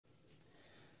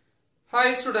Hi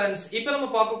students, இப்போ நம்ம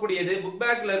பார்க்கக்கூடியது book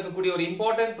bagல இருக்கக்கூடிய ஒரு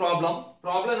important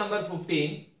problem number 15.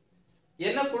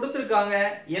 என்ன கொடுத்திருக்காங்க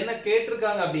என்ன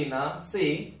கேட்டிருக்காங்க அப்படினா see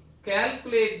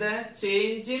calculate the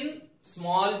change in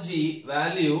small g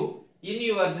value in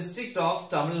your district of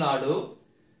Tamil Nadu.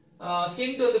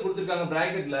 Hint வந்து கொடுத்திருக்காங்க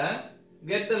bracketல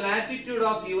get the latitude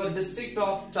of your district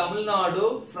of Tamil Nadu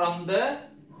from the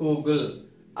Google.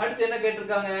 அடுத்து என்ன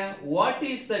கேட்டிருக்காங்க what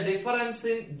is the difference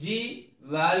in g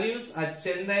values at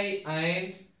Chennai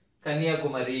and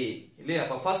Kanyakumari இல்லையா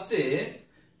அப்ப first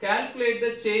calculate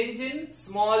the change in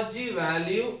small g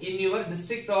value in your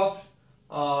district of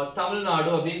Tamil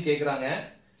Nadu அப்படினு கேக்குறாங்க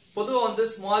பொதுவா வந்து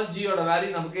small g ஓட வேல்யூ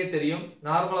நமக்கே தெரியும்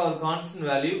நார்மலா ஒரு constant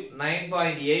value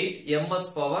 9.8 ms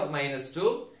power -2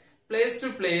 place to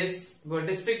place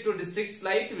district to district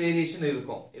slight variation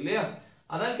இருக்கும் இல்லையா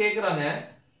அதான் கேக்குறாங்க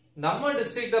நம்ம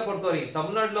டிஸ்ட்ரிக்ட்ட பொறுத்தவரைக்கும்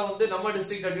தமிழ்நாட்டுல வந்து நம்ம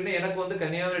டிஸ்ட்ரிக்ட் அப்படினா எனக்கு வந்து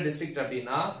கன்னியாகுமரி டிஸ்ட்ரிக்ட்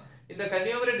அப்படினா இந்த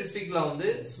கன்னியாகுமரி டிஸ்ட்ரிக்ட்ல வந்து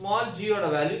ஸ்மால் g ஓட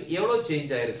வேல்யூ எவ்வளவு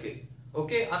சேஞ்ச் ஆயிருக்கு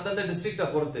ஓகே அந்த டிஸ்ட்ரிக்ட்ட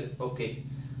பொறுத்து ஓகே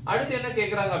அடுத்து என்ன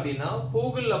கேக்குறாங்க அப்படினா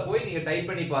கூகுள்ல போய் நீங்க டைப்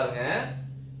பண்ணி பாருங்க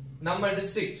நம்ம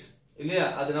டிஸ்ட்ரிக்ட் இல்லையா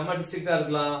அது நம்ம டிஸ்ட்ரிக்ட்டா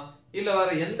இருக்கலாம் இல்ல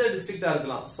வேற எந்த டிஸ்ட்ரிக்ட்டா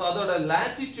இருக்கலாம் சோ அதோட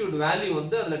லாட்டிட்யூட் வேல்யூ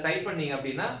வந்து அதுல டைப் பண்ணீங்க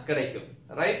அப்படினா கிடைக்கும்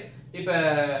ரைட் இப்போ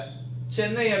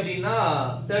சென்னை அப்படினா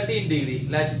 13 டிகிரி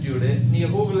லாட்டிட்யூட் நீங்க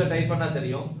கூகுள்ல டைப் பண்ணா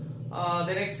தெரியும்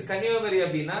the next கன்னியாகுமரி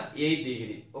அப்படினா 8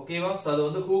 டிகிரி ஓகேவா சோ அது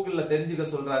வந்து கூகுள்ல தெரிஞ்சுக்க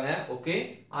சொல்றாங்க ஓகே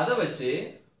அத வச்சு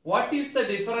what is the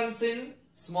difference in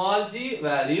small g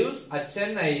values at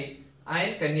Chennai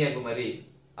and Kanyakumari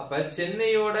அப்ப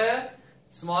சென்னையோட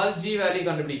small g வேல்யூ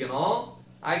கண்டுபிடிக்கணும்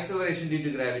acceleration due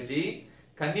to gravity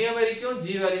கன்னியாகுமரிக்கும்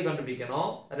g value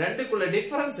கண்டுபிடிக்கணும் ரெண்டுக்குள்ள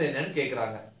டிஃபரன்ஸ் என்னன்னு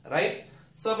கேக்குறாங்க ரைட்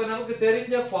சோ அப்ப நமக்கு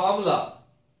தெரிஞ்ச ஃபார்முலா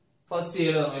ஃபர்ஸ்ட்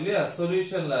எழுதணும் இல்லையா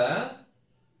சொல்யூஷன்ல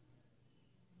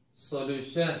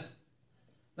சொல்யூஷன்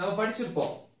நம்ம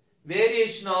படிச்சிருப்போம்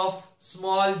variation of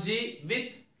small g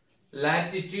with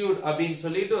latitude அப்படினு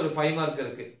சொல்லிட்டு ஒரு 5 மார்க்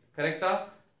இருக்கு கரெக்ட்டா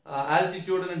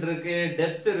altitude இருக்கு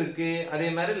டெப்த் இருக்கு அதே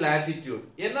மாதிரி latitude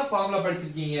என்ன ஃபார்முலா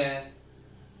படிச்சிருக்கீங்க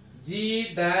g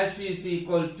dash is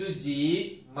equal to g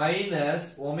minus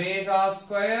omega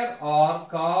square or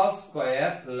cos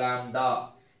square lambda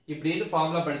இப்படின்னு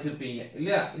ஃபார்முலா படிச்சிருப்பீங்க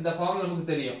இல்லையா இந்த ஃபார்முலா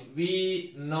நமக்கு தெரியும் we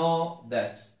know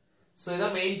that சோ இத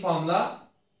மெயின் ஃபார்முலா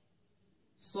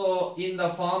சோ இந்த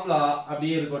ஃபார்முலா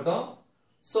அப்படியே இருக்கட்டும்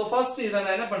சோ ஃபர்ஸ்ட் இத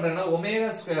நான் என்ன பண்றேன்னா omega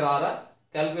square r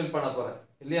கால்குலேட் பண்ண போறேன்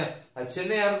இல்லையா அது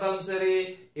சென்னையா இருந்தாலும் சரி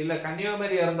இல்ல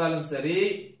கன்னியாகுமரியா இருந்தாலும் சரி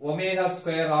omega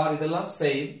square r இதெல்லாம்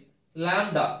சேம்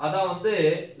lambda அதான் வந்து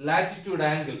latitude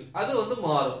angle அது வந்து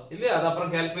மாறும் இல்லையா அது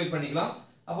அப்புறம் கால்குலேட் பண்ணிக்கலாம்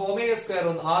அப்ப omega square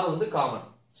வந்து r வந்து காமன்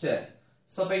சரி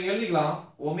சோ அப்ப இங்க எழுதிக்கலாம்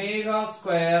omega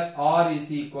square r is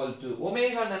equal to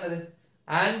omega என்னது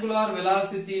angular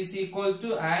velocity is equal to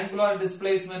angular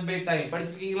displacement by time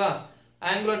படிச்சிருக்கீங்களா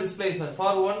angular displacement for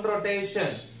one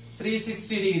rotation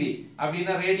 360 degree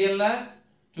அப்படினா ரேடியன்ல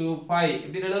 2 pi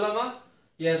இப்படி எழுதலாமா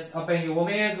எஸ் அப்ப இங்க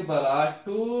omega க்கு பதிலா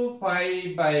 2 pi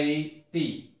by t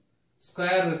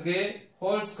ஸ்கொயர் இருக்கு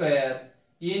ஹோல் ஸ்கொயர்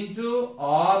into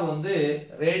r வந்து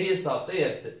radius of the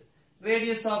earth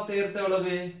radius of the earth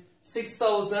எவ்வளவு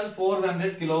 6400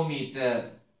 கிலோமீட்டர்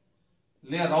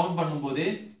இல்லையா ரவுண்ட் பண்ணும்போது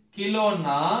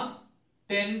கிலோனா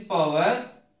 10 பவர்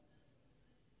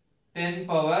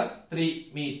 3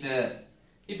 மீட்டர்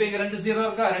இப்போ இங்க ரெண்டு ஜீரோ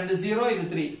இருக்கா ரெண்டு ஜீரோ இது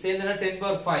 3 சேர்ந்தனா 10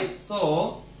 power 5 so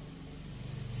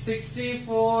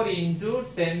 64 into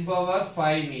 10 power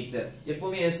 5 metre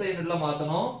எப்பவுமே SI யூனிட்ல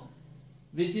மாத்தணும்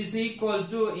which is equal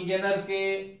to இங்க என்ன இருக்கு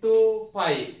 2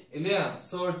 pi இல்லையா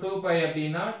so 2 pi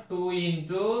அப்படினா 2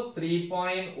 into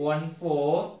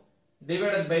 3.14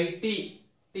 divided by t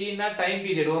t னா டைம்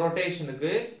பீரியட் ஒரு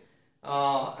ரொட்டேஷனுக்கு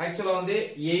ஆக்சுவலா வந்து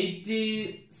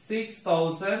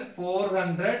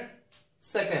 86400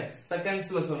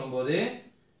 செகண்ட்ஸ்ல சொல்லும்போது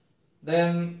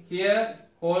then here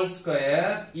whole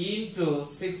square into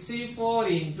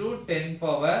 64 into 10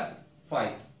 power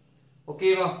 5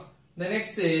 ஓகேவா the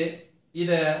next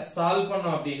இத சால்வ்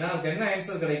பண்ணோம் அப்படினா நமக்கு என்ன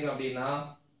ஆன்சர் கிடைக்கும் அப்படினா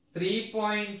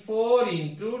 3.4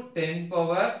 into 10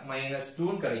 power -2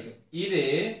 கிடைக்கும் இது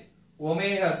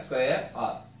omega square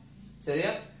r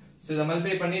சரியா சோ இத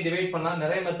மல்டிப்ளை பண்ணி டிவைட் பண்ணா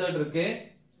நிறைய மெத்தட் இருக்கு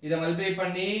இத மல்டிப்ளை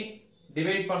பண்ணி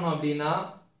டிவைட் பண்ணோம் அப்படினா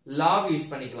log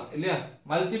யூஸ் பண்ணிக்கலாம் இல்லையா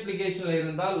மல்டிப்ளிகேஷன்ல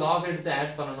இருந்தா log எடுத்து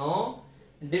ஆட் பண்ணனும்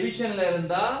டிவிஷன்ல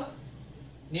இருந்தா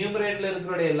நியூமரேட்டர்ல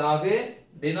இருக்கிறோட log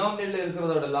டினாமினேட்டர்ல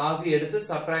இருக்கிறதோட log எடுத்து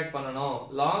சப்ட்ராக்ட் பண்ணனும்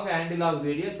log and log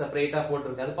வீடியோ செப்பரேட்டா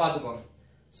போட்டுருக்கு அது பாத்துக்கோங்க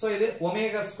சோ இது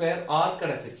omega square r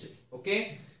கிடைச்சிச்சு ஓகே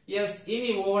எஸ் இனி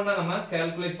ஒவ்வொண்ணா நம்ம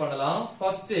கால்குலேட் பண்ணலாம்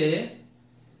ஃபர்ஸ்ட்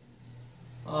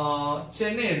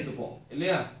சென்னை எடுத்துப்போம்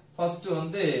இல்லையா ஃபர்ஸ்ட்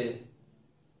வந்து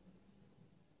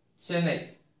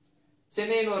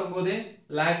சென்னைன்னு வரும்போது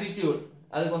latitude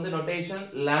அதுக்கு வந்து நோட்டேஷன்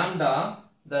lambda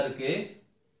தான் இருக்கு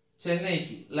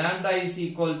சென்னைக்கு lambda is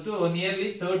equal to nearly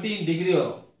 13 degree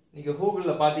வரும் நீங்க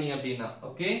கூகுள்ல பாத்தீங்க அப்படின்னா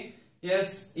ஓகே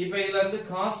எஸ் இப்போ இதுல இருந்து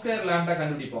cos square lambda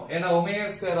கண்டுபிடிப்போம் ஏன்னா omega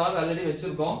square r ஆல்ரெடி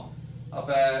வச்சிருக்கோம் அப்ப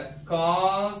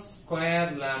cos square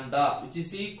lambda which is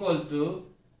equal to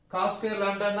cos square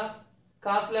lambda னா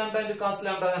cos lambda into cos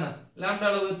lambda தானே lambda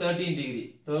அளவு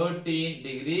 13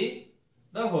 degree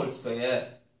the whole square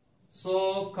so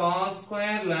cos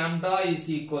square lambda is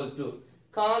equal to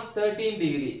cos 13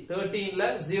 degree 13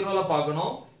 ல 0 ல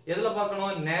பார்க்கணும் எதுல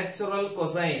பார்க்கணும் natural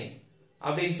cosine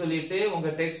அப்படினு சொல்லிட்டு உங்க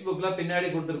டெக்ஸ்ட் புக்ல பின்னாடி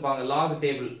கொடுத்திருப்பாங்க log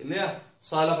table இல்லையா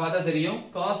சோ அத பார்த்தா தெரியும்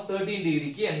cos 13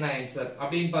 டிகிரிக்கு என்ன ஆன்சர்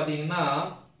அப்படினு பாத்தீங்கன்னா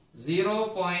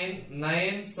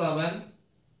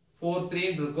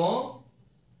 0.9743 இருக்கும்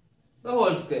the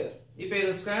whole square இப்போ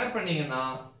இத ஸ்கொயர் பண்ணீங்கன்னா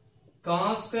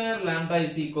cos square lambda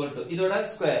is equal to இதோட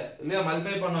ஸ்கொயர் இல்லையா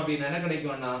மல்டிப்ளை பண்ணோம் அப்படினா என்ன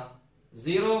கிடைக்கும்னா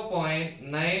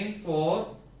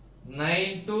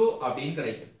 0.9492 அப்படினு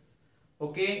கிடைக்கும்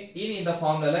ஓகே இனி இந்த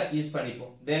ஃபார்முலால யூஸ்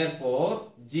பண்ணிப்போம் therefore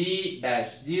g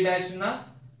dash னா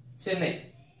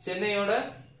சென்னையோட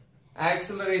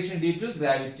acceleration due to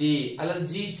gravity அல்லது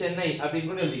g சென்னை அப்படினு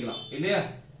கூட எழுதிக்கலாம் இல்லையா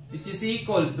which is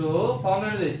equal to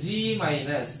formula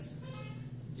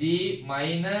g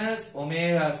minus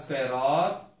omega square or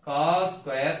cos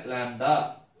square lambda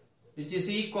which is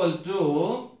equal to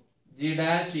g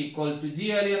dash equal to g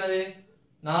value என்னது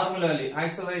normal value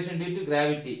acceleration due to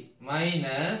gravity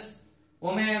minus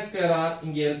omega square r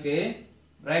இங்க இருக்கு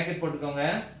bracket போட்டுக்கோங்க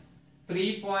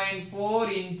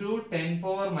 3.4 into 10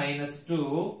 power minus 2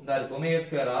 that omega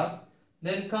square r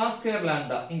then cos square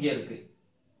lambda இங்க இருக்கு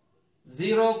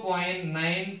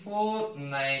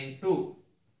 0.9492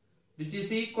 which is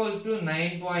equal to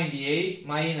 9.8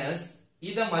 minus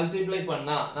இத multiply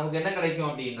பண்ணா நமக்கு என்ன கிடைக்கும்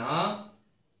அப்படினா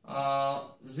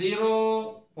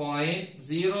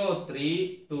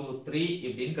 0.0323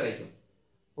 இப்படின்னு கிடைக்கும்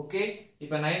ஓகே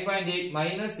இப்ப 9.8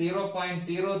 minus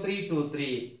 0.0323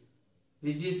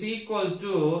 which is equal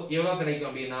to எவ்வளவு கிடைக்கும்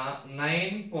அப்படினா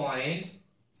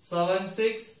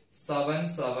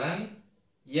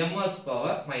 9.7677 ms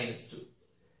power minus 2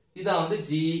 இதான் வந்து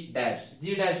g dash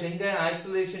எங்க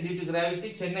acceleration due to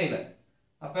gravity சென்னையில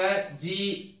அப்ப g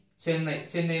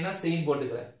சென்னைனா சீன்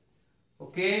போட்டுக்கிறேன்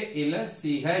ஓகே இல்ல ch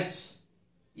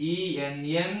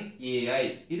ENNAI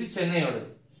இது சென்னையோட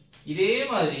இதே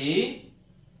மாதிரி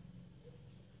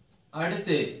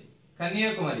அடுத்து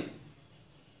கன்னியாகுமரி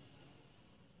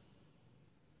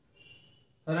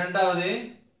இரண்டாவது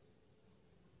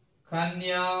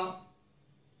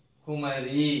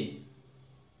கன்னியாகுமரி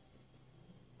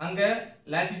அங்க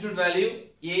latitude value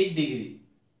 8 degree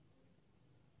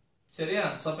சரியா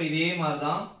சோ அப்ப இதே மாதிரி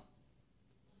தான்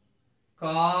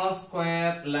cos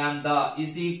square lambda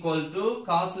is equal to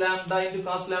cos lambda into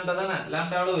cos lambda தானே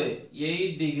lambda எவ்வளவு 8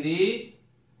 degree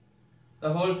the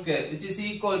whole square which is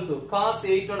equal to cos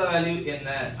 8 ஓட வேல்யூ என்ன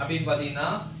அப்படினு பாத்தீங்கன்னா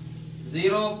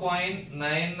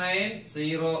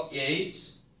 0.9908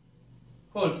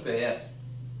 whole square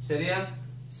சரியா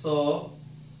so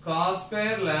cos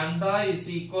square lambda is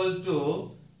equal to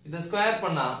இத square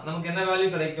பண்ணா நமக்கு என்ன வேல்யூ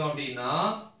கிடைக்கும் அப்படினா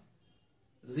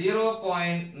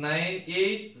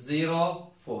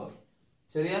 0.9804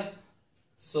 சரியா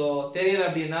சோ தெரியல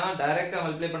அப்படினா டைரக்ட்டா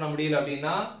மல்டிப்ளை பண்ண முடியல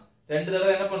அப்படினா ரெண்டு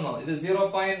தடவை என்ன பண்ணனும் இது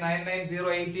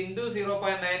 0.9908 into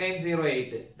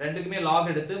 0.9908 ரெண்டுக்குமே log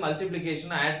எடுத்து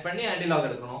மல்டிப்ளிகேஷன் ஆட் பண்ணி ஆன்டி log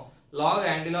எடுக்கணும் log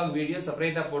ஆன்டி log வீடியோ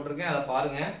செப்பரேட்டா போட்டுருக்கேன் அத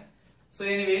பாருங்க சோ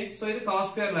எனிவே சோ இது cos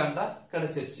square lambda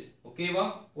கிடைச்சிருச்சு ஓகேவா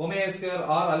omega square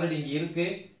r ஆல்ரெடி இங்க இருக்கு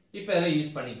இப்போ இத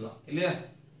யூஸ் பண்ணிக்கலாம் இல்லையா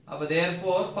அப்ப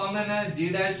therefore formula g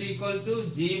dash equal to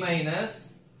g minus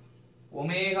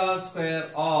omega square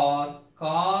or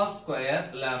cos square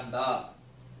lambda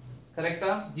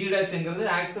கரெக்ட்டா g dash என்கிறது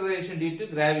acceleration due to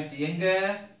gravity எங்க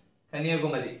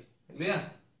கன்னியாகுமரி இல்லையா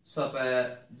சோ அப்ப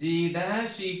g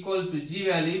dash equal to g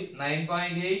value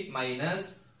 9.8 minus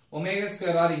omega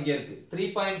square r இங்க இருக்கு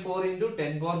 3.4 into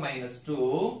 10 power minus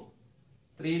 2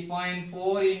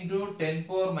 3.4 into 10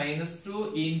 power minus 2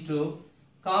 into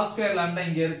cos square lambda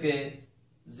இங்க இருக்கு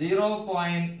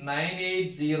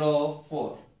 0.9804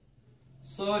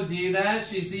 so g dash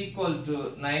is equal to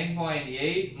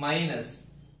 9.8 minus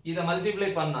இத multiply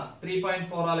பண்ணா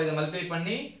 3.4 ஆல இத மல்டிப்ளை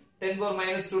பண்ணி 10 power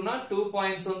minus 2 னா 2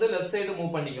 பாயிண்ட்ஸ் வந்து லெஃப்ட் சைடு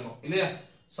மூவ் பண்ணிக்கணும் இல்லையா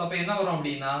சோ அப்ப என்ன வரும்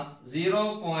அப்படினா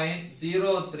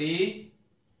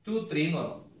 0.0323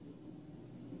 வரும்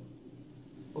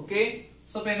ஓகே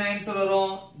சோ அப்ப என்ன ஆன்சர்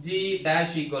வரும் g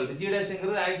dash equal to g dash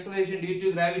என்கிறது acceleration due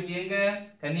to gravity எங்க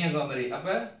கன்னியாகுமரி அப்ப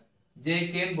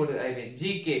jk ன்னு போடு ஐ மீன்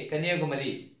gk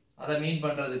கன்னியாகுமரி அத மீன்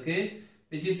பண்றதுக்கு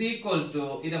which is equal to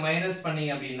இத மைனஸ்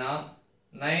பண்ணீங்க அப்படினா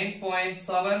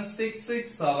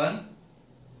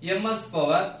 9.7667 ms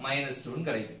power minus 2 ன்னு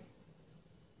கிடைக்கும்.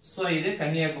 சோ இது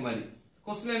கன்னியாகுமரி.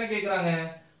 क्वेश्चन என்ன கேக்குறாங்க?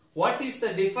 What is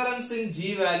the difference in G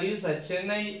values at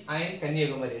Chennai and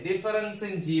Kanyakumari? Difference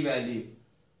in G value.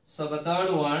 So the third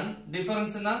one,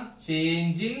 difference na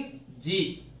change in G,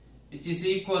 which is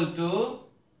equal to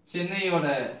Chennai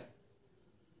oda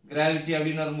gravity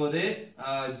அப்படினு வரும்போது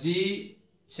G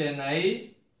Chennai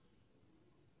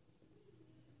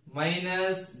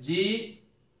minus G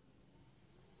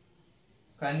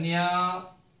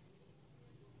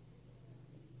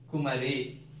Kanyakumari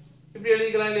இப்படி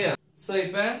எழுதிக்கலாம் இல்லையா? So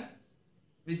இப்ப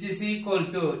which is equal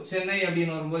to Chennai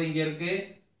அப்படினு வரும்போது இங்க இருக்கு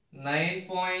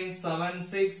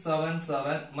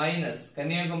 9.7677 minus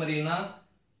Kanyakumariனா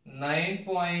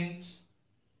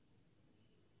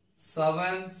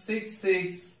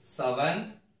 9.7667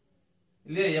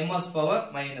 இல்லையா ms power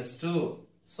minus 2.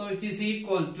 So which is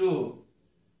equal to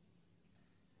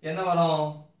என்ன வரும்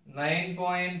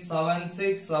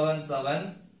 9.7677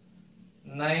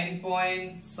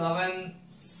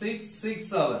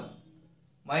 9.7667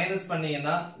 மைனஸ்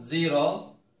பண்ணீங்கன்னா 0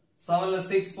 7ல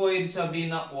 6 போயிடுச்சு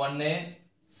அப்படினா 1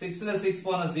 6ல 6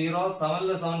 போனா 0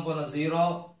 7ல 7 போனா 0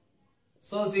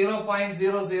 so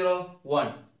 0.001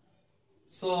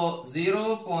 so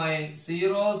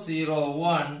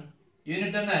 0.001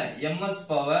 யூனிட் என்ன ms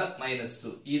power minus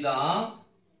 2 இதான்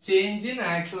change in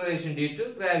acceleration due to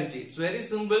gravity. It's very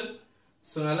simple.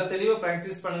 So நல்லா தெளிவா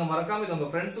practice பண்ணுங்க, மறக்காம இத உங்க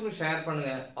friends க்கு ஷேர்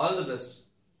பண்ணுங்க. All the best.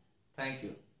 Thank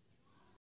you.